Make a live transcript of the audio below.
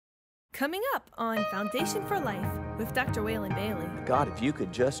Coming up on Foundation for Life with Dr. Waylon Bailey. God, if you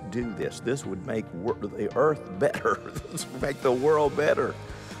could just do this, this would make the earth better. This would make the world better.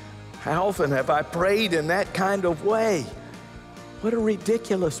 How often have I prayed in that kind of way? What a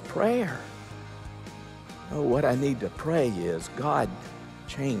ridiculous prayer. Oh, what I need to pray is, God,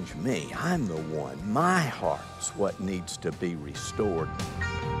 change me. I'm the one. My heart's what needs to be restored.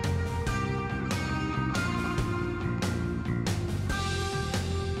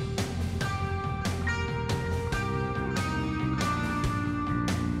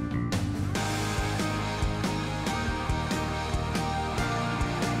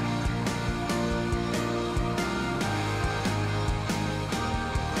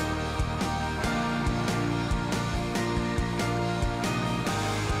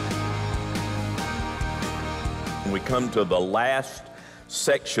 We come to the last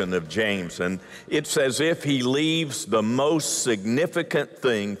section of James, and it's as if he leaves the most significant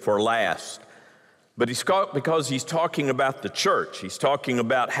thing for last. But because he's talking about the church, he's talking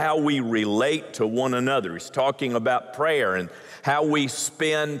about how we relate to one another. He's talking about prayer and how we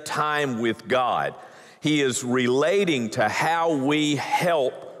spend time with God. He is relating to how we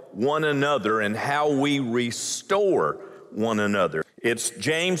help one another and how we restore one another. It's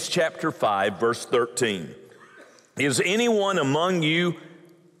James chapter 5, verse 13. Is anyone among you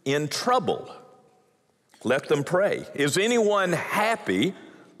in trouble? Let them pray. Is anyone happy?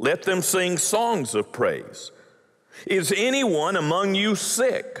 Let them sing songs of praise. Is anyone among you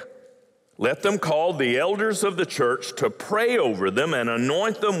sick? Let them call the elders of the church to pray over them and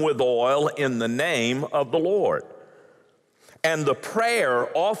anoint them with oil in the name of the Lord. And the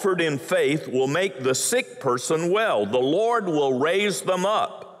prayer offered in faith will make the sick person well. The Lord will raise them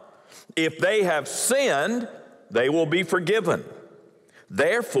up. If they have sinned, they will be forgiven.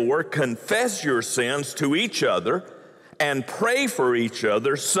 Therefore, confess your sins to each other and pray for each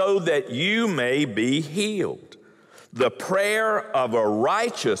other so that you may be healed. The prayer of a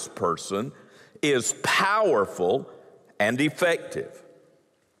righteous person is powerful and effective.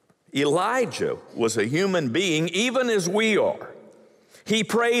 Elijah was a human being, even as we are. He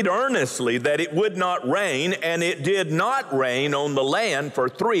prayed earnestly that it would not rain, and it did not rain on the land for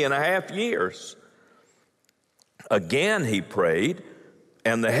 3.5 years. Again he prayed,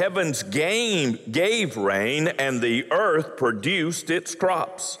 and the heavens gave rain, and the earth produced its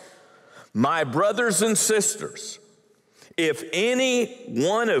crops. My brothers and sisters, if any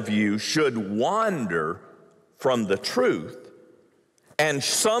one of you should wander from the truth, and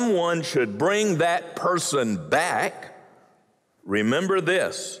someone should bring that person back, remember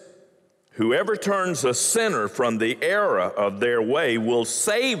this: whoever turns a sinner from the error of their way will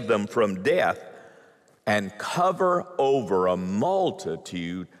save them from death and cover over a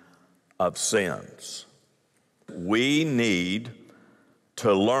multitude of sins. We need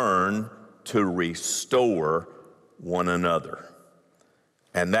to learn to restore one another.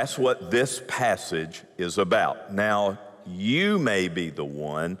 And that's what this passage is about. Now, you may be the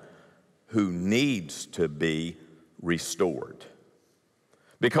one who needs to be restored.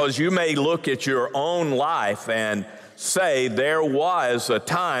 Because you may look at your own life and say, there was a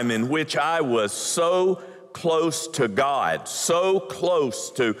time in which I was so close to God, so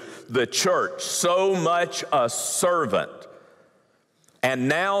close to the church, so much a servant. And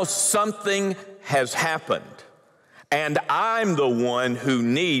now something has happened, and I'm the one who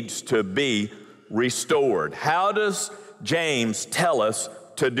needs to be restored. How does James tell us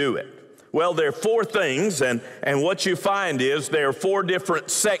to do it? Well, there are 4 things, and what you find is there are 4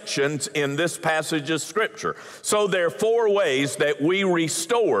 different sections in this passage of Scripture. So there are 4 ways that we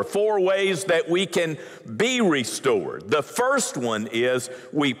restore, 4 ways that we can be restored. The first one is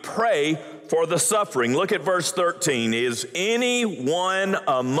we pray for the suffering. Look at verse 13. Is anyone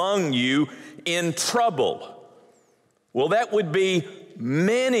among you in trouble? Well, that would be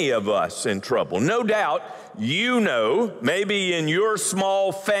many of us in trouble. No doubt, you know, maybe in your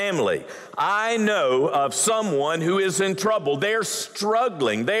small family, I know of someone who is in trouble. They're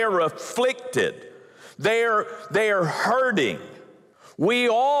struggling. They are afflicted. They are hurting. We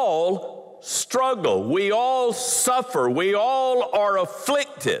all struggle. We all suffer. We all are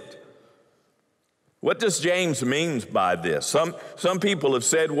afflicted. What does James mean by this? Some people have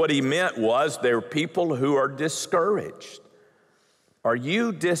said what he meant was there are people who are discouraged. Are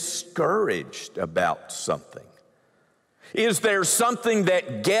you discouraged about something? Is there something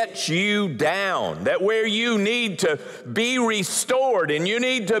that gets you down, that where you need to be restored and you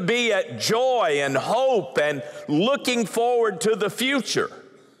need to be at joy and hope and looking forward to the future?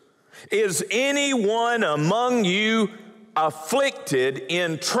 Is anyone among you afflicted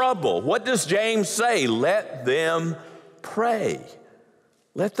in trouble? What does James say? Let them pray.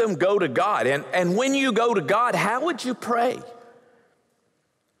 Let them go to God. And when you go to God, how would you pray?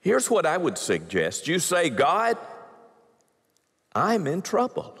 Here's what I would suggest. You say, God, I'm in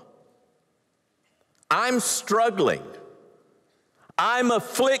trouble. I'm struggling. I'm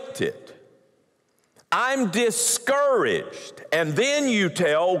afflicted. I'm discouraged. And then you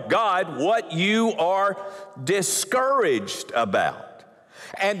tell God what you are discouraged about.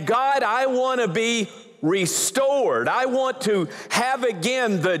 And God, I want to be restored. I want to have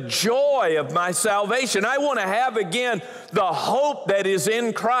again the joy of my salvation. I want to have again the hope that is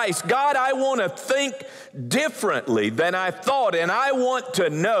in Christ. God, I want to think differently than I thought, and I want to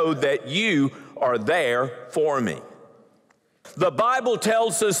know that you are there for me. The Bible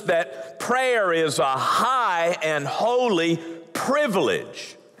tells us that prayer is a high and holy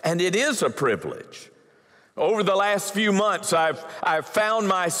privilege, and it is a privilege. Over the last few months, I've found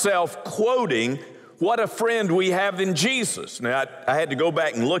myself quoting what a friend we have in Jesus. Now, I had to go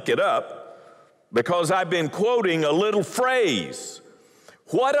back and look it up because I've been quoting a little phrase.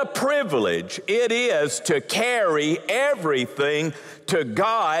 What a privilege it is to carry everything to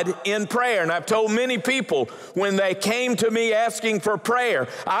God in prayer. And I've told many people when they came to me asking for prayer,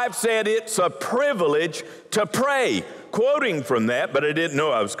 I've said it's a privilege to pray, quoting from that, but I didn't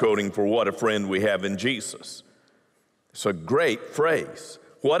know I was quoting for what a friend we have in Jesus. It's a great phrase.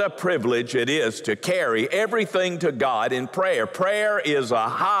 What a privilege it is to carry everything to God in prayer. Prayer is a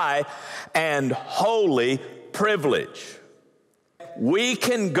high and holy privilege. We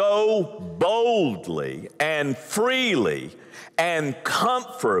can go boldly and freely and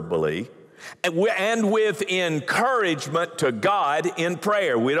comfortably and with encouragement to God in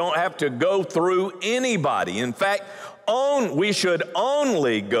prayer. We don't have to go through anybody. In fact, we should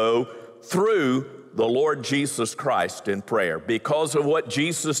only go through the Lord Jesus Christ in prayer because of what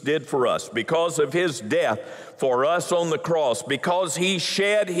Jesus did for us, because of his death for us on the cross, because he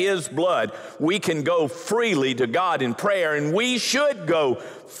shed his blood. We can go freely to God in prayer, and we should go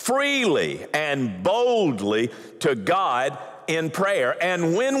freely and boldly to God in prayer.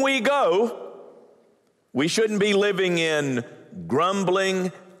 And when we go, we shouldn't be living in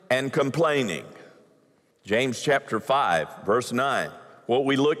grumbling and complaining. James chapter 5, verse 9, what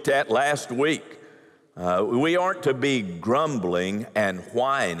we looked at last week. We aren't to be grumbling and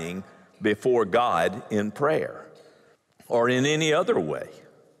whining before God in prayer or in any other way.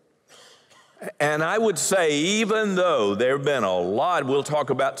 And I would say, even though there have been a lot, we'll talk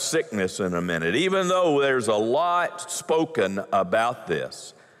about sickness in a minute, even though there's a lot spoken about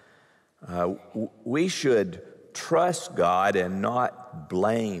this, we should trust God and not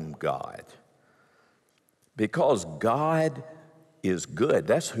blame God, because God is good.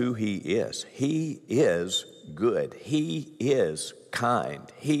 That's who he is. He is good. He is kind.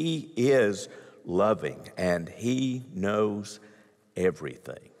 He is loving, and he knows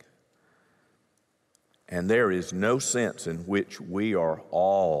everything. And there is no sense in which we are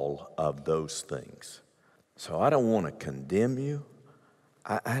all of those things. So I don't want to condemn you.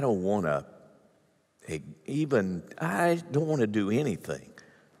 I don't want to do anything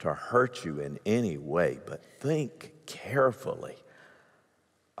to hurt you in any way, but think carefully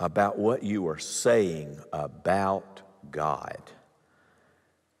about what you are saying about God.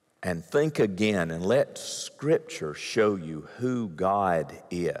 And think again and let Scripture show you who God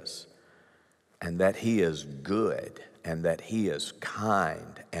is, and that he is good, and that he is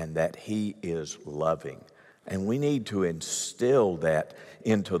kind, and that he is loving. And we need to instill that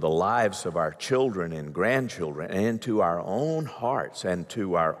into the lives of our children and grandchildren, and into our own hearts and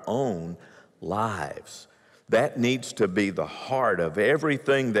to our own lives. That needs to be the heart of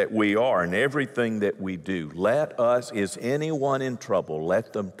everything that we are and everything that we do. Is anyone in trouble?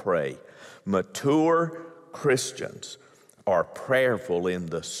 Let them pray. Mature Christians are prayerful in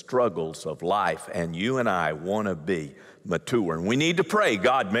the struggles of life, and you and I want to be mature. And we need to pray,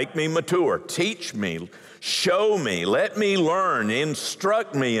 God, make me mature. Teach me, show me, let me learn,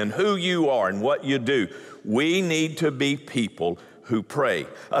 instruct me in who you are and what you do. We need to be people who pray.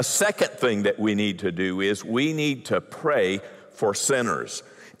 A second thing that we need to do is we need to pray for sinners.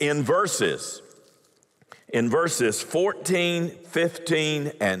 In verses 14,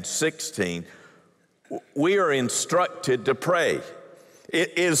 15, and 16, we are instructed to pray.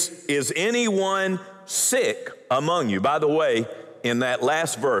 Is anyone sick among you? By the way, in that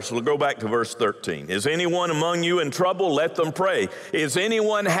last verse, we'll go back to verse 13. Is anyone among you in trouble? Let them pray. Is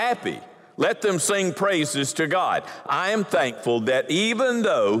anyone happy? Let them sing praises to God. I am thankful that even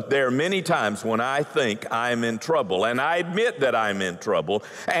though there are many times when I think I'm in trouble, and I admit that I'm in trouble,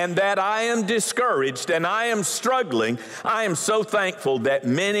 and that I am discouraged and I am struggling, I am so thankful that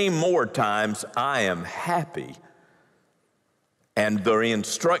many more times I am happy And the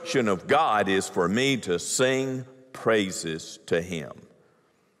instruction of God is for me to sing praises to Him.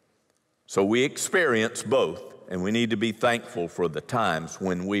 So we experience both, and we need to be thankful for the times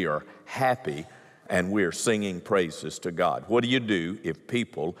when we are happy and we're singing praises to God. What do you do if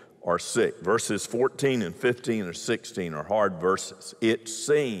people are sick? Verses 14 and 15 or 16 are hard verses. It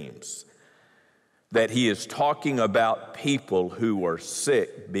seems that he is talking about people who are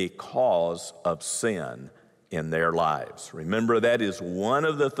sick because of sin in their lives. Remember, that is one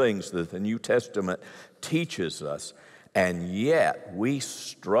of the things that the New Testament teaches us, and yet we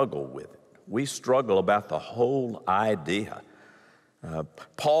struggle with it. We struggle about the whole idea.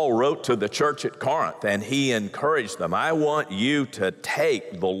 Paul wrote to the church at Corinth, and he encouraged them, I want you to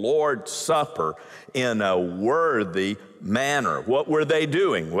take the Lord's Supper in a worthy manner. What were they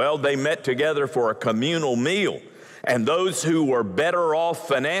doing? Well, they met together for a communal meal. And those who were better off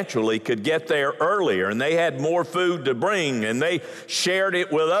financially could get there earlier, and they had more food to bring, and they shared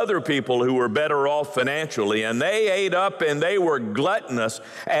it with other people who were better off financially. And they ate up, and they were gluttonous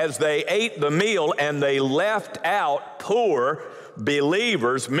as they ate the meal, and they left out poor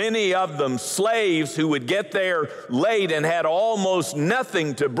believers, many of them slaves who would get there late and had almost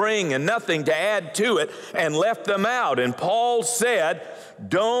nothing to bring and nothing to add to it, and left them out. And Paul said,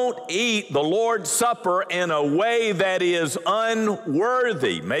 don't eat the Lord's Supper in a way that is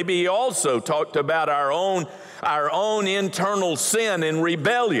unworthy. Maybe he also talked about our own internal sin and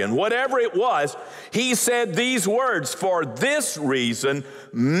rebellion. Whatever it was, he said these words, for this reason,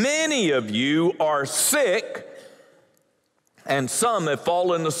 many of you are sick and some have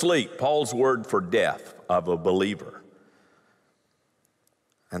fallen asleep. Paul's word for death of a believer.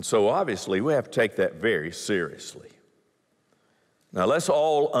 And so obviously we have to take that very seriously. Now let's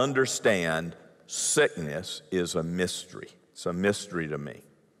all understand sickness is a mystery. It's a mystery to me.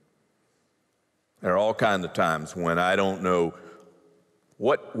 There are all kinds of times when I don't know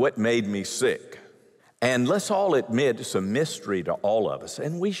what made me sick. And let's all admit it's a mystery to all of us.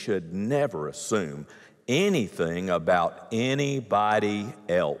 And we should never assume anything about anybody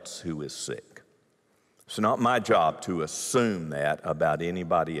else who is sick. It's not my job to assume that about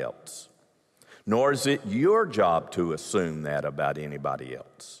anybody else. Nor is it your job to assume that about anybody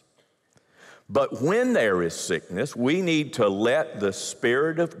else. But when there is sickness, we need to let the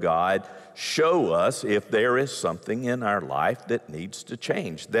Spirit of God show us if there is something in our life that needs to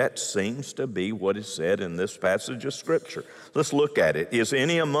change. That seems to be what is said in this passage of Scripture. Let's look at it. Is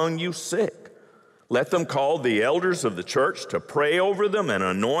any among you sick? Let them call the elders of the church to pray over them and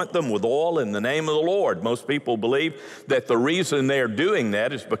anoint them with oil in the name of the Lord. Most people believe that the reason they're doing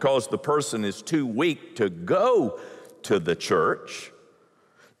that is because the person is too weak to go to the church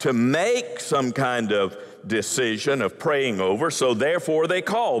to make some kind of decision of praying over, so therefore they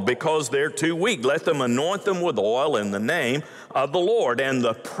call because they're too weak. Let them anoint them with oil in the name of the Lord. And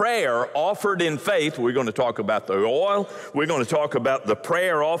the prayer offered in faith, we're going to talk about the oil, we're going to talk about the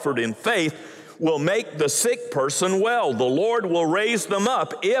prayer offered in faith, will make the sick person well. The Lord will raise them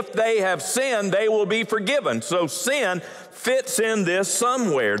up. If they have sinned, they will be forgiven. So sin fits in this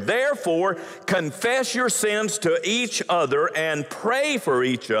somewhere. Therefore, confess your sins to each other and pray for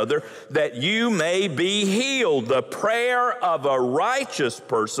each other that you may be healed. The prayer of a righteous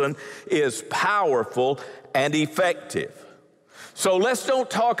person is powerful and effective. So let's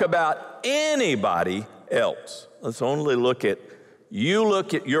don't talk about anybody else. Let's only look at you.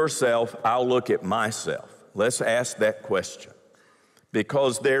 Look at yourself, I'll look at myself. Let's ask that question.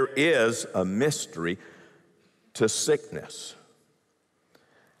 Because there is a mystery to sickness.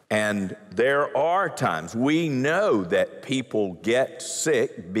 And there are times we know that people get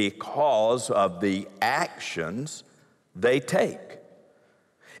sick because of the actions they take.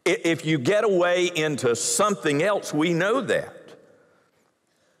 If you get away into something else, we know that.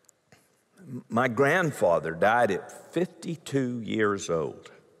 My grandfather died at 52 years old.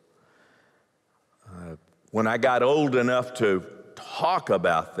 When I got old enough to talk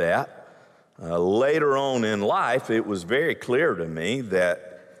about that, later on in life, it was very clear to me that,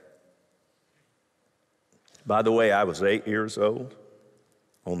 by the way, I was 8 years old.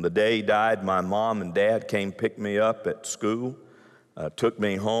 On the day he died, my mom and dad came pick me up at school. Took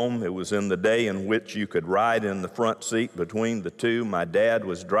me home. It was in the day in which you could ride in the front seat between the two. My dad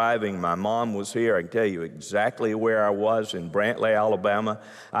was driving. My mom was here. I can tell you exactly where I was in Brantley, Alabama.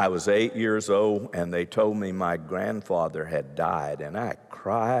 I was 8 years old, and they told me my grandfather had died, and I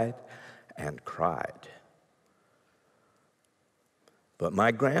cried and cried. But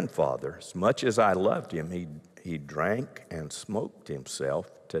my grandfather, as much as I loved him, he drank and smoked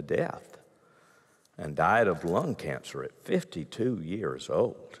himself to death and died of lung cancer at 52 years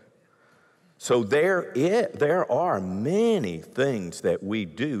old. So there are many things that we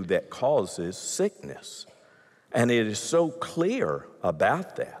do that causes sickness. And it is so clear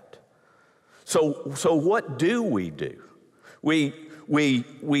about that. So what do? We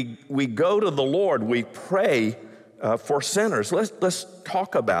go to the Lord, we pray for sinners. Let's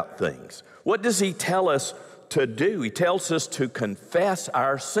talk about things. What does he tell us to do? He tells us to confess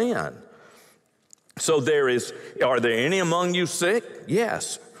our sin. So are there any among you sick?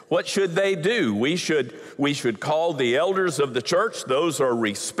 Yes. What should they do? We should call the elders of the church. Those are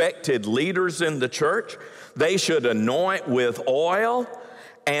respected leaders in the church. They should anoint with oil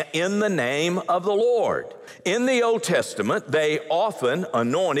in the name of the Lord. In the Old Testament, they often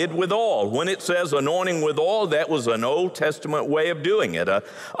anointed with oil. When it says anointing with oil, that was an Old Testament way of doing it. A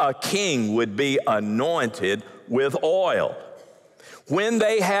king would be anointed with oil. When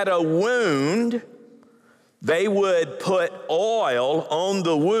they had a wound, they would put oil on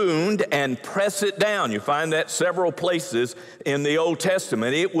the wound and press it down. You find that several places in the Old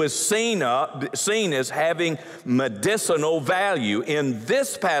Testament. It was seen as having medicinal value. In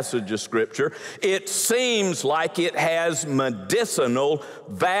this passage of Scripture, it seems like it has medicinal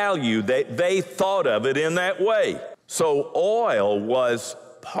value. They thought of it in that way. So oil was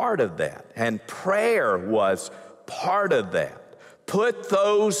part of that, and prayer was part of that. Put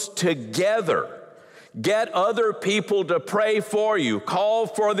those together. Get other people to pray for you. Call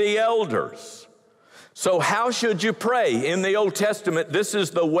for the elders. So how should you pray? In the Old Testament, this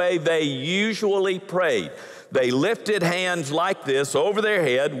is the way they usually prayed. They lifted hands like this over their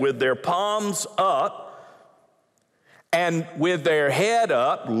head with their palms up and with their head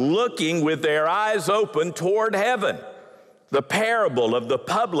up, looking with their eyes open toward heaven. The parable of the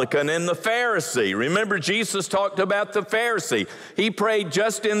publican and the Pharisee. Remember, Jesus talked about the Pharisee. He prayed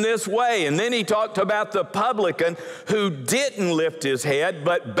just in this way. And then he talked about the publican who didn't lift his head,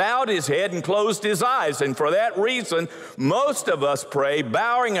 but bowed his head and closed his eyes. And for that reason, most of us pray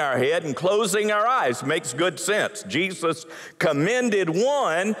bowing our head and closing our eyes. Makes good sense. Jesus commended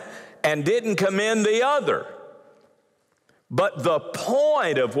one and didn't commend the other. But the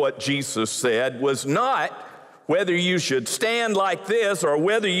point of what Jesus said was not whether you should stand like this or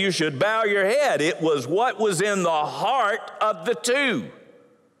whether you should bow your head. It was what was in the heart of the two.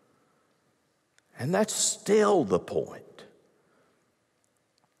 And that's still the point.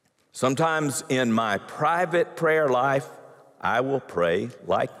 Sometimes in my private prayer life, I will pray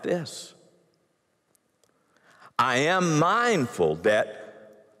like this. I am mindful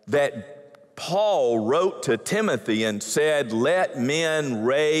that Paul wrote to Timothy and said, let men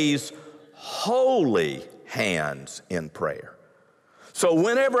raise holy hands in prayer. So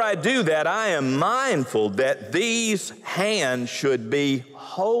whenever I do that, I am mindful that these hands should be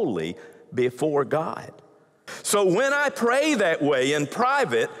holy before God. So when I pray that way in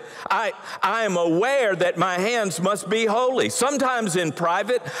private, I am aware that my hands must be holy. Sometimes in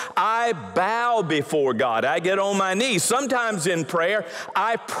private, I bow before God. I get on my knees. Sometimes in prayer,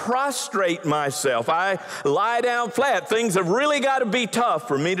 I prostrate myself. I lie down flat. Things have really got to be tough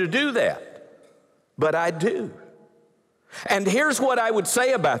for me to do that. But I do. And here's what I would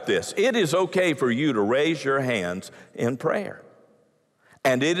say about this. It is okay for you to raise your hands in prayer.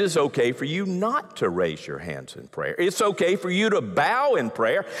 And it is okay for you not to raise your hands in prayer. It's okay for you to bow in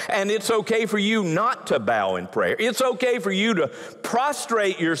prayer, and it's okay for you not to bow in prayer. It's okay for you to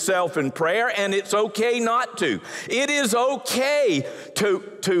prostrate yourself in prayer, and it's okay not to. It is okay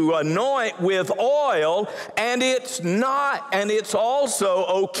to anoint with oil, and it's also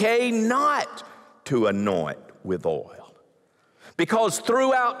okay not to anoint with oil. Because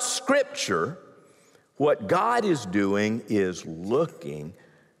throughout Scripture, what God is doing is looking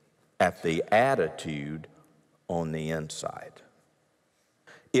at the attitude on the inside.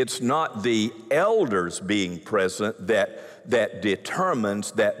 It's not the elders being present that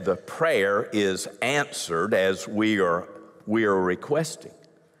determines that the prayer is answered as we are requesting.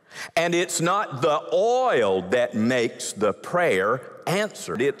 And it's not the oil that makes the prayer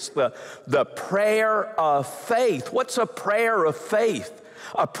answered. It's the prayer of faith. What's a prayer of faith?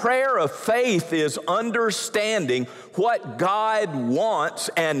 A prayer of faith is understanding what God wants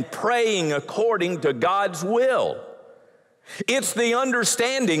and praying according to God's will. It's the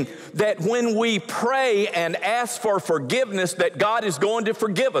understanding that when we pray and ask for forgiveness, that God is going to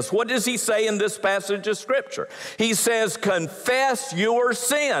forgive us. What does he say in this passage of Scripture? He says, confess your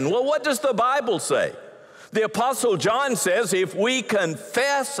sin. Well, what does the Bible say? The Apostle John says, if we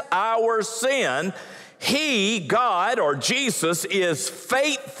confess our sin, he, God or Jesus, is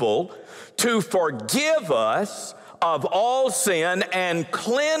faithful to forgive us of all sin and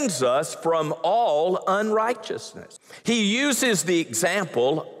cleanse us from all unrighteousness. He uses the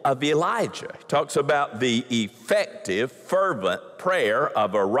example of Elijah. He talks about the effective, fervent prayer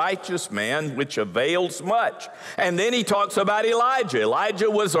of a righteous man which avails much. And then he talks about Elijah. Elijah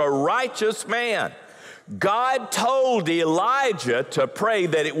was a righteous man. God told Elijah to pray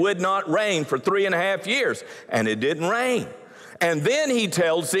that it would not rain for 3.5 years, and it didn't rain. And then he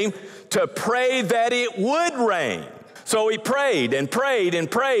tells him to pray that it would rain. So he prayed and prayed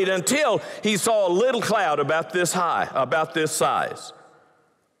and prayed until he saw a little cloud about this high, about this size.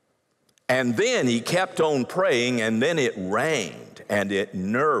 And then he kept on praying, and then it rained, and it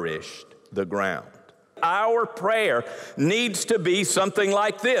nourished the ground. Our prayer needs to be something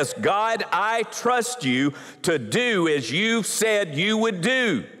like this: God, I trust you to do as you said you would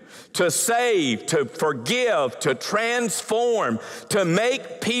do. To save, to forgive, to transform, to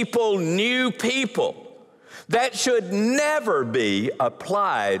make people new people. That should never be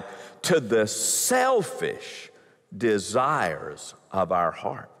applied to the selfish desires of our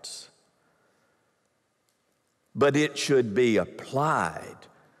hearts. But it should be applied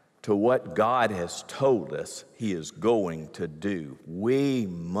to what God has told us He is going to do. We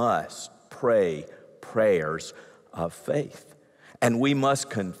must pray prayers of faith. And we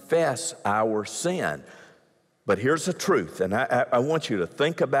must confess our sin. But here's the truth, and I want you to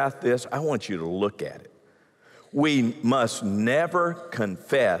think about this. I want you to look at it. We must never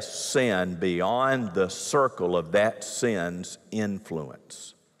confess sin beyond the circle of that sin's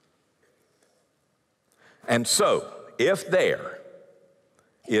influence. And so, if there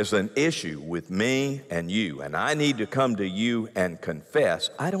is an issue with me and you, and I need to come to you and confess,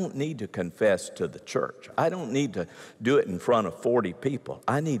 I don't need to confess to the church. I don't need to do it in front of 40 people.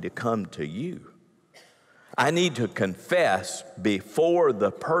 I need to come to you. I need to confess before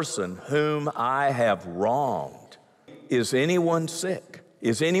the person whom I have wronged. Is anyone sick?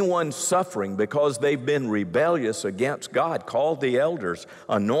 Is anyone suffering because they've been rebellious against God? Call the elders,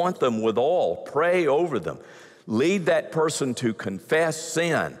 anoint them with oil, pray over them. Lead that person to confess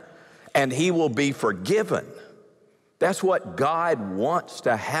sin, and he will be forgiven. That's what God wants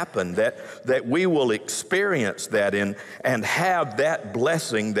to happen, that we will experience that and have that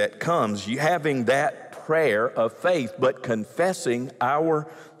blessing that comes, having that prayer of faith, but confessing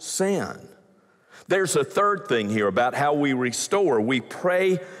our sin. There's a third thing here about how we restore. We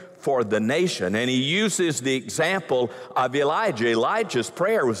pray for the nation, and he uses the example of Elijah. Elijah's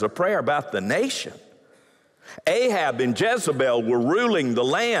prayer was a prayer about the nation. Ahab and Jezebel were ruling the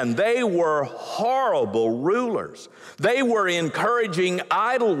land. They were horrible rulers. They were encouraging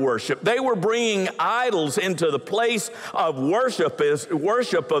idol worship. They were bringing idols into the place of worship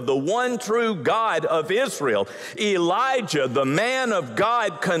of the one true God of Israel. Elijah, the man of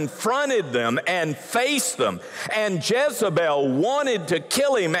God, confronted them and faced them. And Jezebel wanted to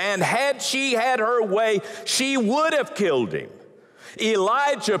kill him, and had she had her way, she would have killed him.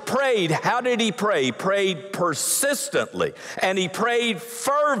 Elijah prayed. How did he pray? He prayed persistently, and he prayed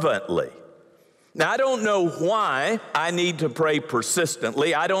fervently. Now, I don't know why I need to pray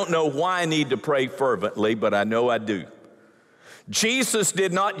persistently. I don't know why I need to pray fervently, but I know I do. Jesus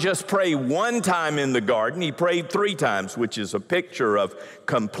did not just pray one time in the garden. He prayed 3 times, which is a picture of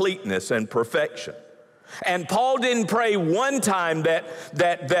completeness and perfection. And Paul didn't pray one time that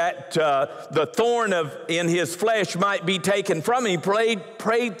the thorn in his flesh might be taken from him. He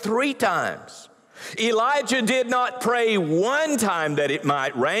prayed 3 times. Elijah did not pray one time that it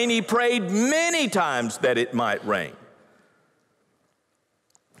might rain. He prayed many times that it might rain.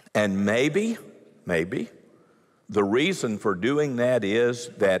 And maybe the reason for doing that is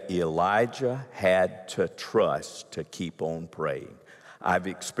that Elijah had to trust to keep on praying. I've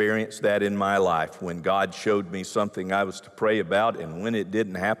experienced that in my life when God showed me something I was to pray about, and when it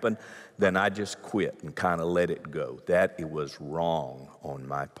didn't happen, then I just quit and kind of let it go. That it was wrong on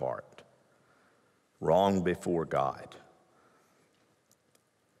my part. Wrong before God.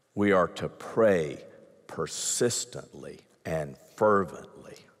 We are to pray persistently and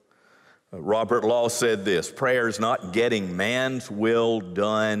fervently. Robert Law said this: prayer is not getting man's will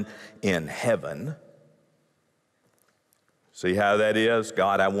done in heaven. See how that is?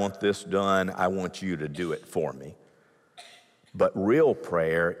 God, I want this done. I want you to do it for me. But real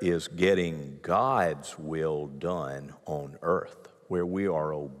prayer is getting God's will done on earth, where we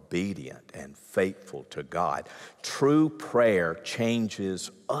are obedient and faithful to God. True prayer changes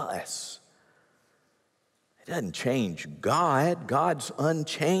us. It doesn't change God. God's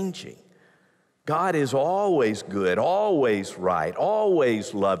unchanging. God is always good, always right,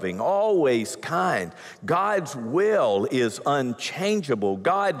 always loving, always kind. God's will is unchangeable.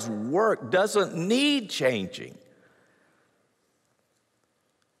 God's work doesn't need changing.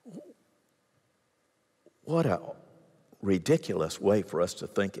 What a ridiculous way for us to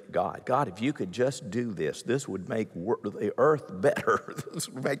think of God. God, if you could just do this, this would make the earth better. This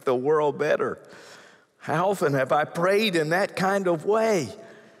would make the world better. How often have I prayed in that kind of way?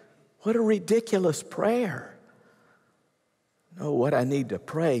 What a ridiculous prayer. No, what I need to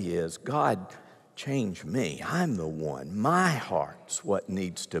pray is, God, change me. I'm the one. My heart's what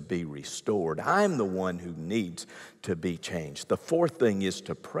needs to be restored. I'm the one who needs to be changed. The fourth thing is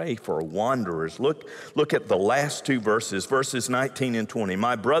to pray for wanderers. Look at the last two verses, verses 19 and 20.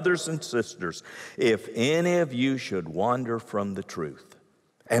 My brothers and sisters, if any of you should wander from the truth,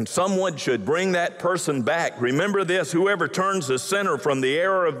 and someone should bring that person back, remember this, whoever turns a sinner from the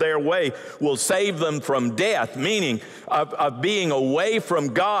error of their way will save them from death, meaning of being away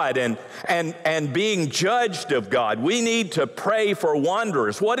from God and being judged of God. We need to pray for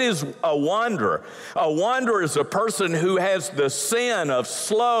wanderers. What is a wanderer? A wanderer is a person who has the sin of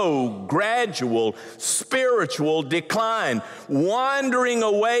slow, gradual, spiritual decline, wandering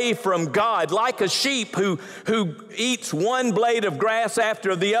away from God, like a sheep who eats one blade of grass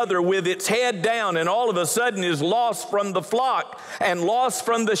after the other with its head down, and all of a sudden is lost from the flock and lost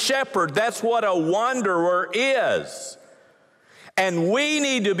from the shepherd. That's what a wanderer is. And we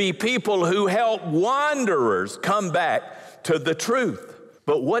need to be people who help wanderers come back to the truth.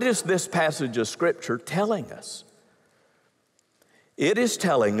 But what is this passage of Scripture telling us? It is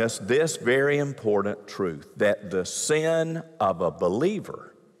telling us this very important truth, that the sin of a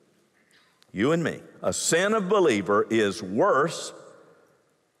believer, you and me, a sin of believer is worse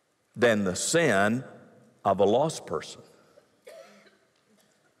than the sin of a lost person.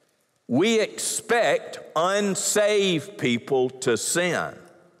 We expect unsaved people to sin,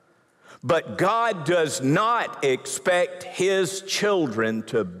 but God does not expect His children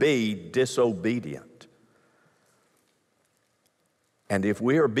to be disobedient. And if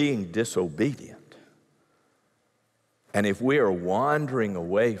we are being disobedient, and if we are wandering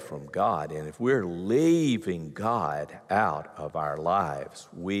away from God, and if we're leaving God out of our lives,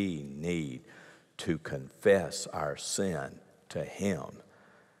 we need to confess our sin to Him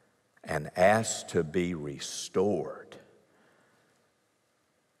and ask to be restored.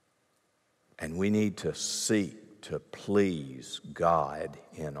 And we need to seek to please God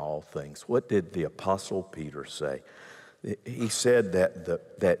in all things. What did the Apostle Peter say? He said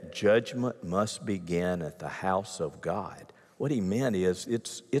that judgment must begin at the house of God. What he meant is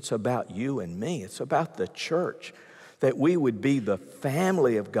it's about you and me. It's about the church, that we would be the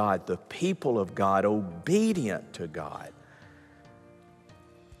family of God, the people of God, obedient to God.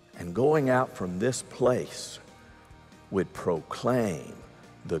 And going out from this place would proclaim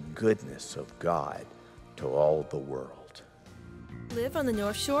the goodness of God to all the world. Live on the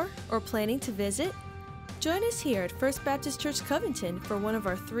North Shore or planning to visit? Join us here at First Baptist Church Covington for one of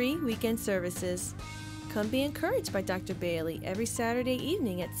our 3 weekend services. Come be encouraged by Dr. Bailey every Saturday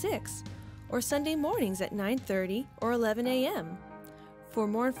evening at 6 or Sunday mornings at 9:30 or 11 a.m. For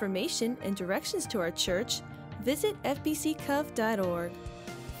more information and directions to our church, visit fbccov.org.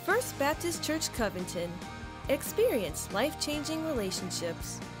 First Baptist Church Covington. Experience life-changing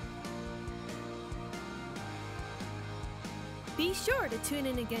relationships. Be sure to tune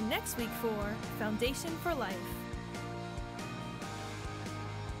in again next week for Foundation for Life.